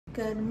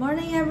Good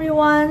morning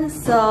everyone.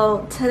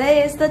 So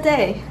today is the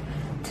day.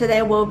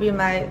 Today will be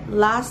my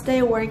last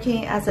day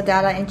working as a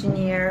data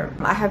engineer.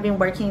 I have been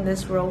working in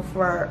this role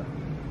for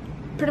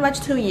pretty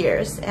much 2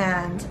 years,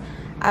 and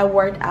I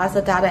worked as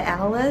a data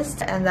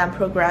analyst and then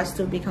progressed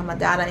to become a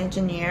data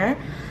engineer.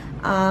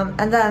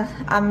 And then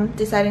I'm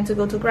deciding to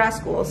go to grad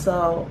school,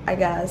 so I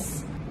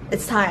guess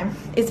it's time.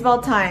 It's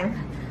about time.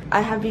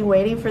 I have been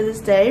waiting for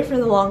this day for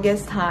the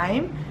longest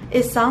time.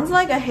 It sounds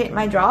like I hate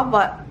my job,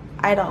 but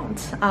I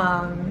don't.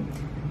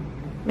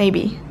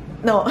 Maybe.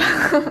 No.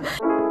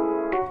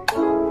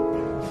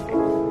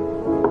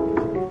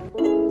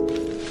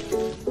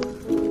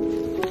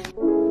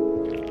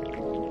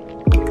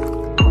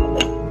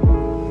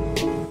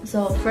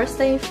 So first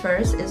thing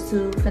first is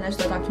to finish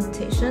the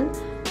documentation.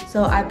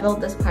 So I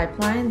built this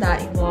pipeline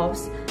that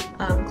involves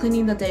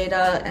cleaning the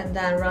data and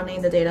then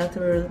running the data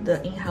through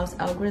the in-house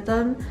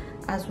algorithm,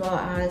 as well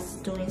as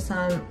doing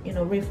some,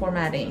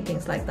 reformatting,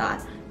 things like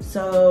that.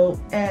 So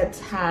it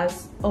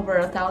has over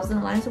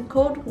 1,000 lines of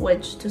code,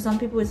 which to some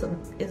people is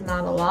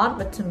not a lot,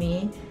 but to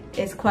me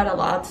it's quite a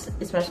lot,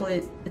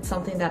 especially it's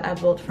something that I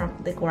built from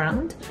the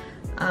ground.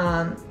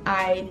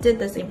 I did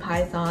this in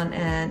Python,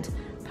 and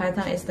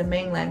Python is the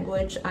main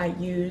language I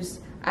use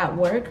at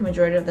work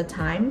majority of the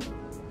time.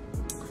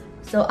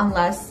 So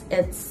unless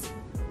it's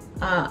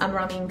I'm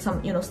running some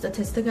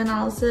statistic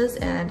analysis,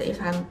 and if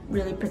I'm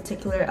really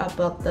particular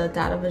about the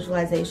data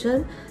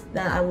visualization,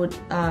 then I would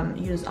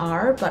use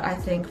R. But I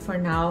think for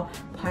now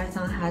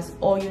Python has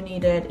all you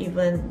needed,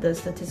 even the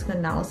statistical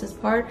analysis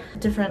part.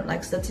 Different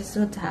like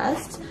statistical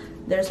tests,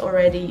 there's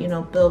already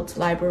built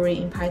library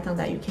in Python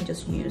that you can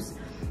just use.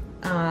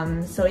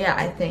 So yeah,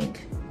 I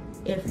think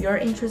if you're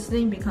interested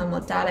in become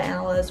a data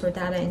analyst or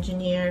data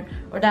engineer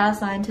or data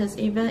scientist,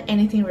 even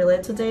anything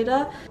related to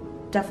data,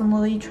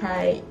 definitely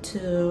try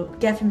to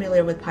get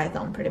familiar with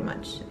Python pretty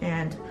much,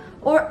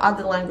 or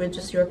other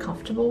languages you're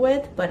comfortable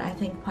with, but I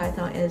think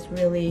Python is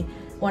really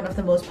one of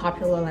the most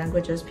popular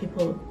languages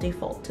people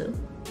default to.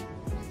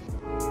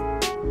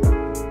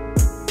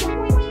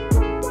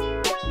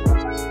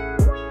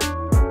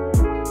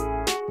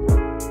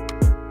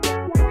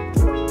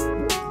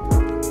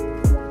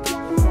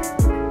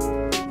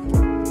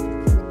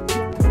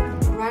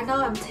 Right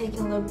now I'm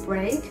taking a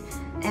break,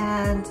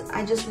 and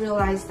I just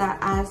realized that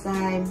as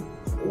I'm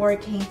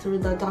working through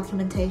the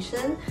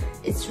documentation,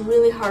 it's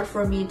really hard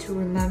for me to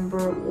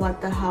remember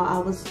what the hell I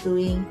was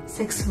doing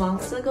 6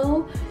 months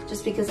ago,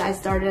 just because I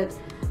started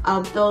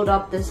build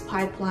up this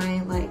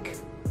pipeline like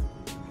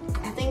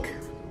I think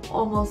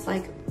almost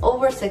like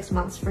over 6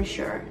 months for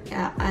sure.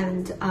 Yeah,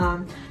 and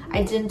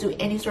I didn't do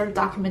any sort of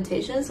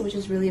documentations, which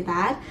is really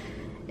bad.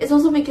 It's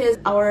also because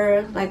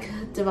our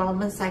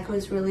development cycle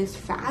is really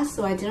fast,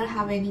 so I didn't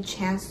have any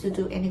chance to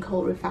do any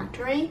code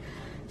refactoring.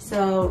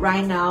 So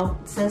right now,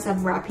 since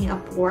I'm wrapping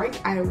up work,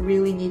 I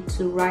really need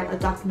to write a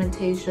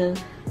documentation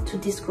to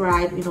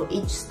describe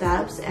each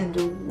steps and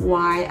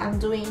why I'm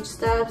doing each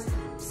steps.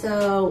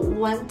 So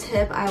one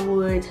tip I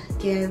would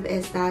give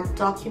is that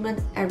document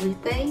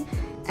everything,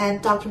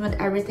 and document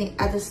everything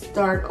at the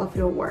start of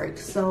your work.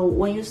 So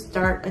when you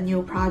start a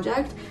new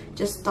project,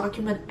 just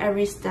document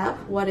every step.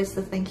 What is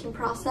the thinking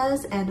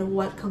process and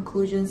what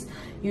conclusions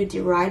you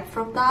derive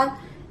from that,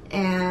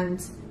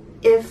 and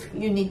if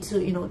you need to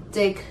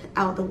dig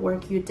out the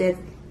work you did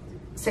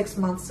 6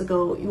 months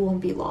ago, you won't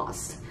be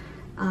lost.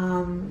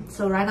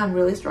 So right now I'm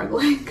really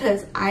struggling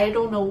because I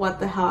don't know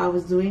what the hell I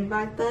was doing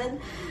back then,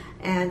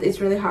 and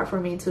it's really hard for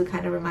me to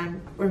kind of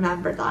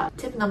remember that.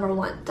 Tip number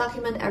 1,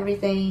 document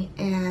everything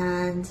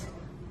and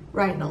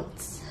write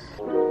notes.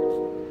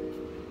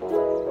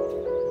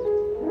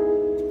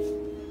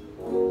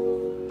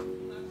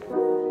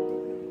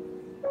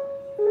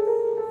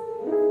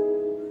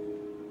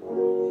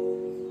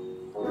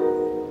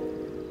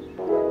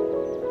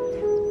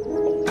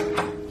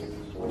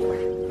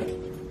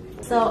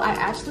 So I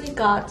actually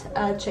got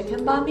a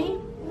chicken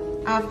bami.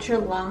 After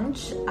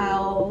lunch,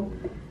 I'll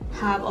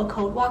have a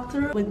code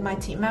walkthrough with my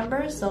team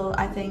members. So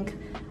I think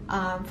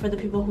for the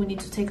people who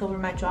need to take over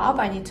my job,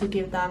 I need to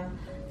give them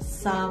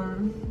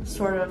some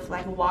sort of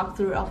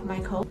walkthrough of my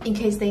code in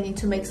case they need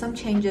to make some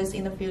changes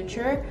in the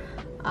future.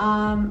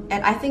 And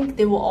I think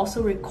they will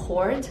also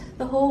record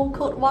the whole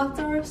code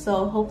walkthrough,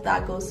 so hope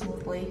that goes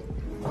smoothly.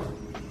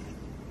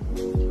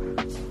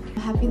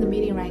 I'm having the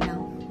meeting right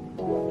now.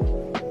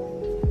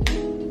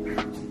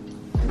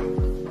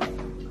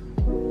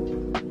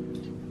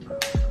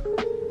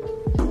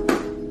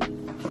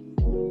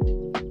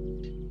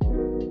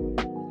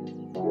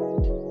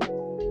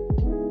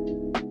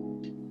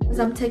 As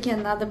I'm taking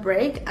another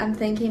break, I'm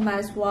thinking might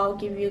as well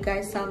give you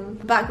guys some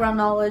background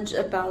knowledge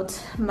about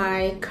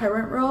my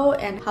current role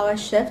and how I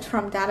shift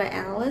from data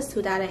analyst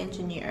to data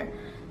engineer.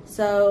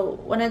 So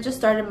when I just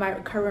started my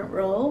current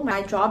role,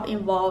 my job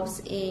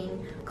involves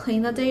in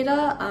clean the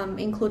data,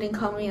 including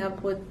coming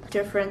up with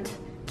different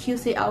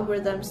QC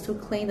algorithms to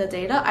clean the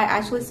data. I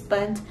actually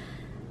spent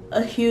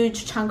a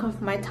huge chunk of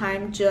my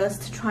time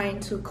just trying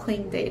to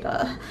clean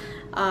data,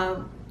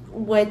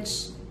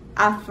 which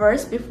at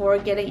first, before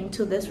getting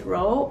into this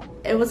role,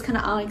 it was kind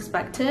of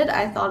unexpected.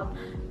 I thought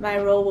my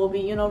role will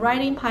be,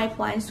 writing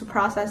pipelines to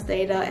process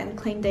data, and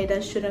clean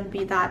data shouldn't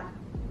be that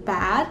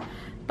bad.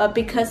 But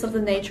because of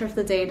the nature of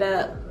the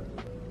data,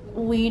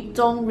 we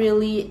don't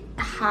really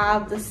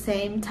have the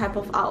same type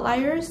of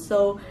outliers,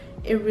 so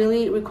it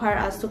really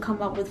requires us to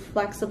come up with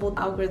flexible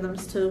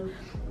algorithms to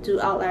do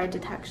outlier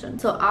detection.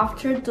 So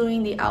after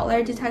doing the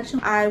outlier detection,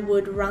 I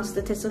would run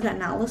statistical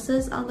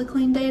analysis on the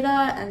clean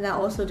data and then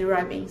also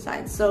derive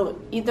insights. So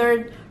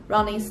either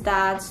running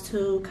stats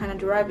to kind of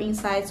derive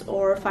insights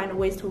or find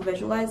ways to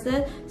visualize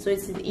it, so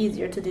it's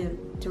easier to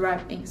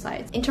derive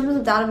insights. In terms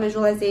of data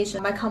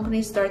visualization, my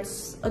company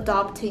starts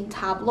adopting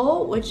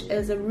Tableau, which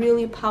is a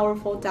really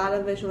powerful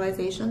data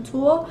visualization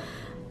tool.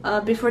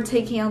 Before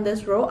taking on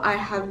this role, I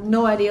have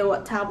no idea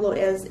what Tableau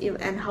is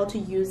and how to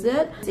use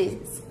it.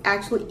 It's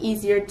actually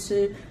easier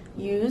to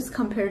use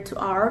compared to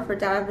R for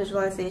data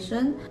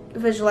visualization.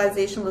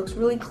 Visualization looks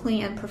really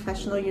clean and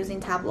professional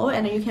using Tableau,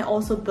 and you can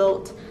also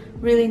build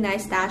really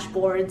nice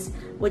dashboards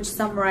which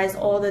summarize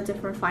all the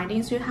different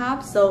findings you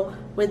have. So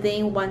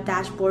within one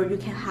dashboard, you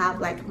can have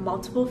like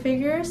multiple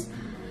figures.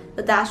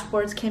 The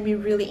dashboards can be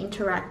really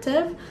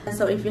interactive.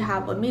 So if you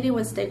have a meeting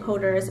with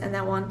stakeholders and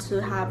I want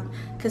to have,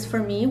 because for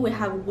me, we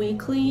have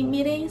weekly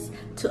meetings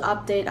to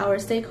update our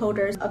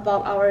stakeholders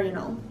about our,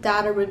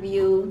 data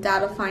review,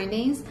 data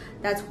findings,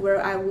 that's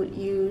where I would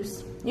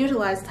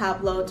utilize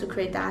Tableau to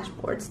create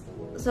dashboards.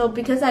 So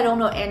because I don't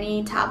know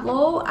any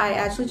Tableau, I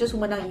actually just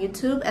went on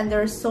YouTube, and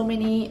there are so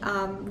many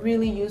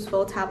really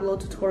useful Tableau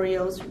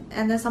tutorials.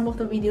 And then some of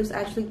the videos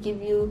actually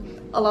give you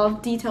a lot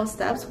of detailed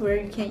steps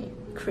where you can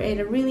create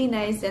a really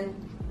nice and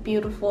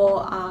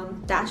beautiful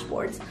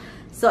dashboards.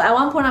 So at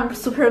one point I'm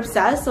super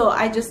obsessed, so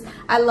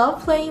I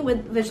love playing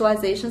with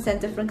visualizations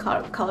and different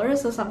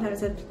colors, so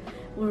sometimes I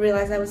would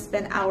realize I would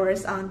spend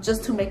hours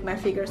just to make my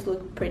figures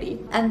look pretty.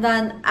 And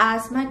then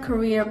as my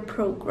career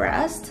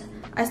progressed,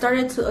 I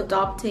started to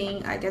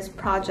adopting,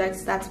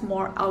 projects that's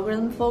more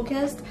algorithm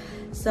focused.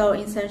 So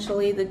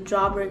essentially the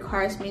job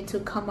requires me to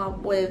come up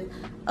with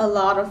a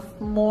lot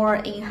of more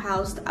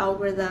in-house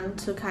algorithm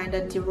to kind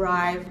of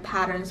derive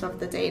patterns of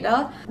the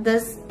data.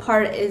 This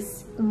part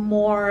is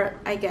more,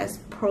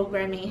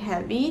 programming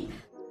heavy.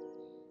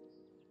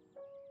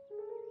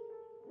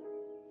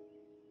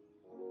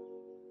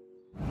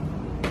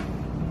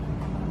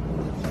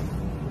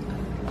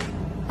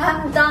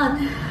 I'm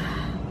done.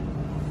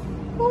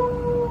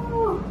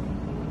 Woo.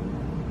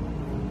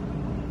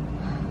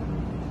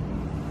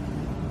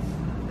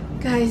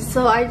 Guys,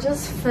 so I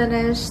just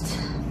finished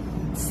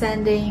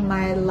sending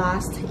my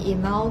last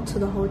email to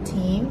the whole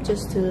team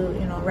just to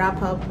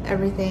wrap up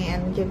everything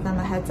and give them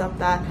a heads up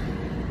that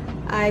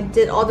I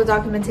did all the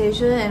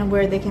documentation and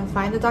where they can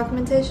find the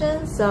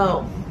documentation.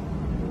 So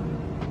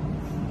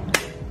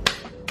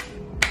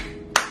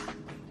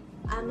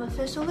I'm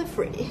officially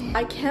free.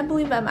 I can't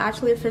believe I'm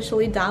actually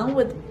officially done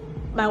with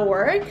my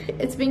work.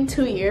 It's been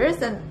 2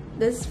 years and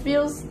this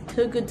feels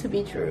too good to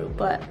be true,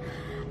 but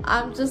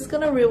I'm just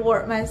gonna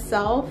reward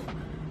myself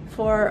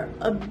for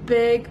a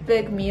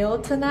big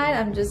meal tonight.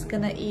 I'm just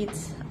gonna eat,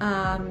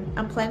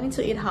 I'm planning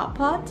to eat hot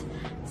pot.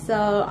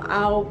 So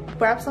I'll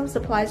grab some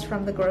supplies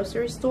from the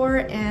grocery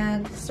store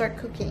and start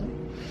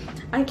cooking.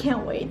 I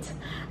can't wait.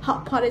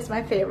 Hot pot is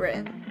my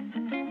favorite.